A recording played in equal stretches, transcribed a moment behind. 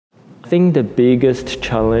think the biggest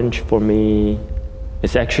challenge for me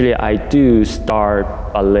is actually I do start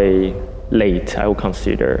ballet late, I would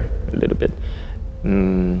consider a little bit.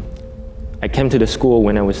 I came to the school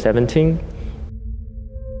when I was 17.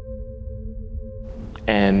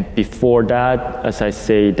 And before that, as I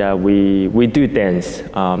say, that we do dance.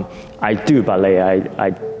 I do ballet.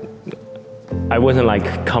 I wasn't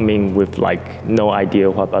like coming with like no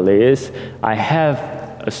idea what ballet is. I have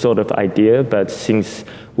a sort of idea, but since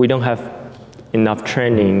we don't have enough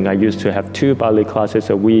training, I used to have 2 ballet classes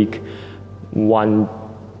a week. One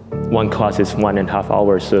class is 1.5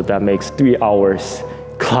 hours, so that makes 3 hours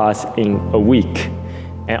class in a week.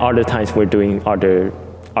 And other times we're doing other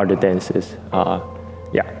dances.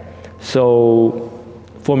 Yeah. So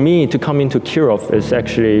for me to come into Kirov is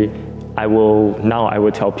actually, I will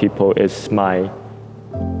tell people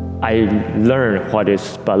I learned what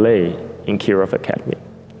is ballet in Kirov Academy.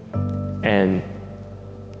 And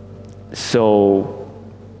so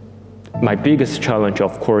my biggest challenge,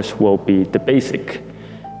 of course, will be the basic.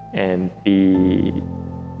 And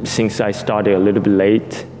since I started a little bit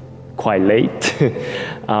late, quite late,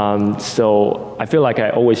 so I feel like I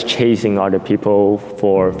always chasing other people.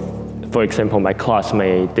 For example, my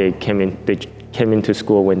classmate, they came into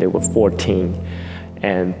school when they were 14,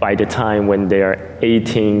 and by the time when they are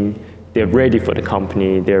 18, they're ready for the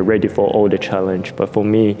company, they're ready for all the challenge. But for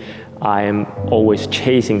me, I am always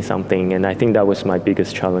chasing something, and I think that was my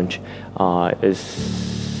biggest challenge.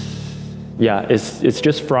 It's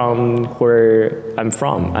just from where I'm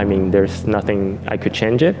from. I mean, there's nothing I could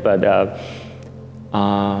change it, but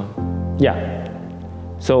yeah.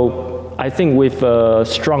 So I think with a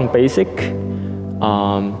strong basic,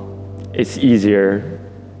 it's easier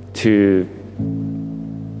to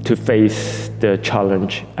face the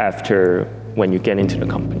challenge after when you get into the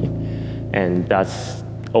company. And that's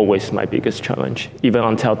always my biggest challenge. Even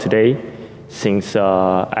until today, since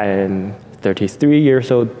I am 33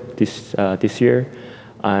 years old this year,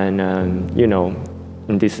 and you know,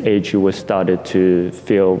 in this age you will started to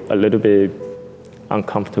feel a little bit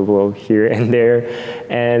uncomfortable here and there,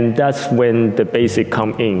 and that's when the basic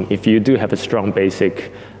come in. If you do have a strong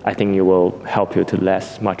basic, I think it will help you to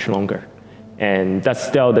last much longer. And that's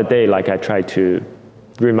still the day, like I try to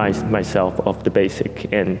remind myself of the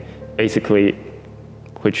basic, and basically,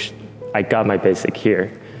 which I got my basic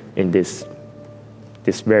here in this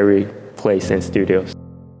very place and studios.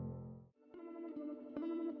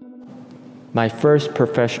 My first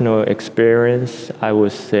professional experience, I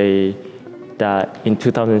would say that in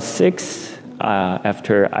 2006,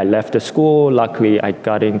 after I left the school, luckily I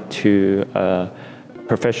got into a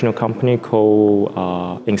professional company called,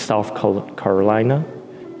 in South Carolina.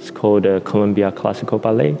 It's called Columbia Classical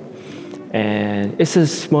Ballet. And it's a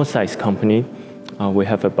small size company. We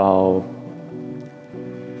have about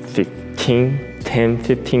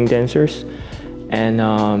 10-15 dancers. And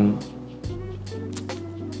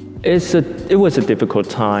it was a difficult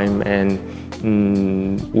time, and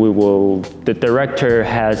the director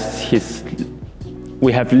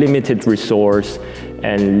we have limited resource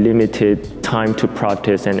and limited time to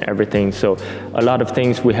practice and everything. So a lot of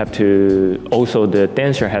things we have to, also the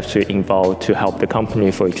dancer has to involve to help the company.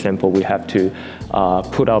 For example, we have to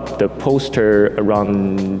put up the poster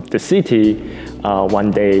around the city one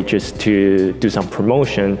day just to do some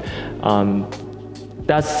promotion. I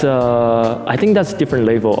think that's different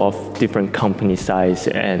level of different company size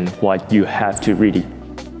and what you have to really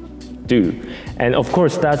do. And of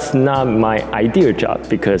course, that's not my ideal job,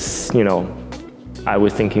 because, you know, I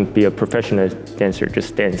was thinking be a professional dancer,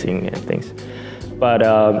 just dancing and things. But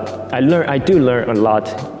I do learn a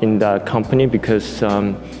lot in the company, because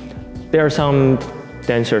there are some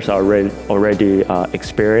dancers already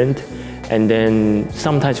experienced. And then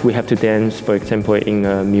sometimes we have to dance, for example, in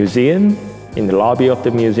a museum, in the lobby of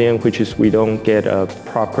the museum, which is we don't get a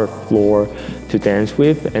proper floor to dance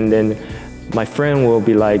with. And then my friend will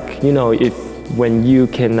be like, you know, when you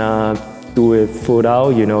cannot do it full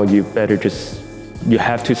out, you know, you better you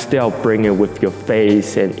have to still bring it with your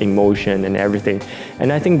face and emotion and everything.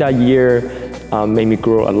 And I think that year made me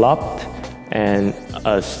grow a lot. And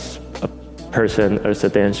as a person, as a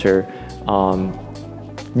dancer,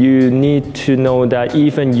 you need to know that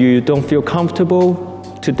even you don't feel comfortable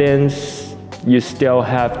to dance, you still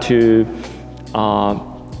have to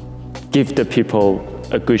give the people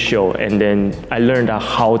a good show. And then I learned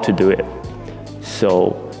how to do it.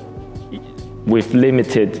 So with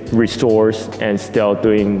limited resource and still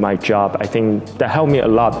doing my job, I think that helped me a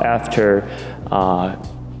lot after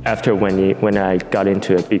when I got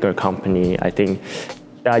into a bigger company. I think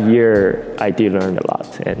that year I did learn a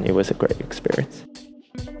lot, and it was a great experience.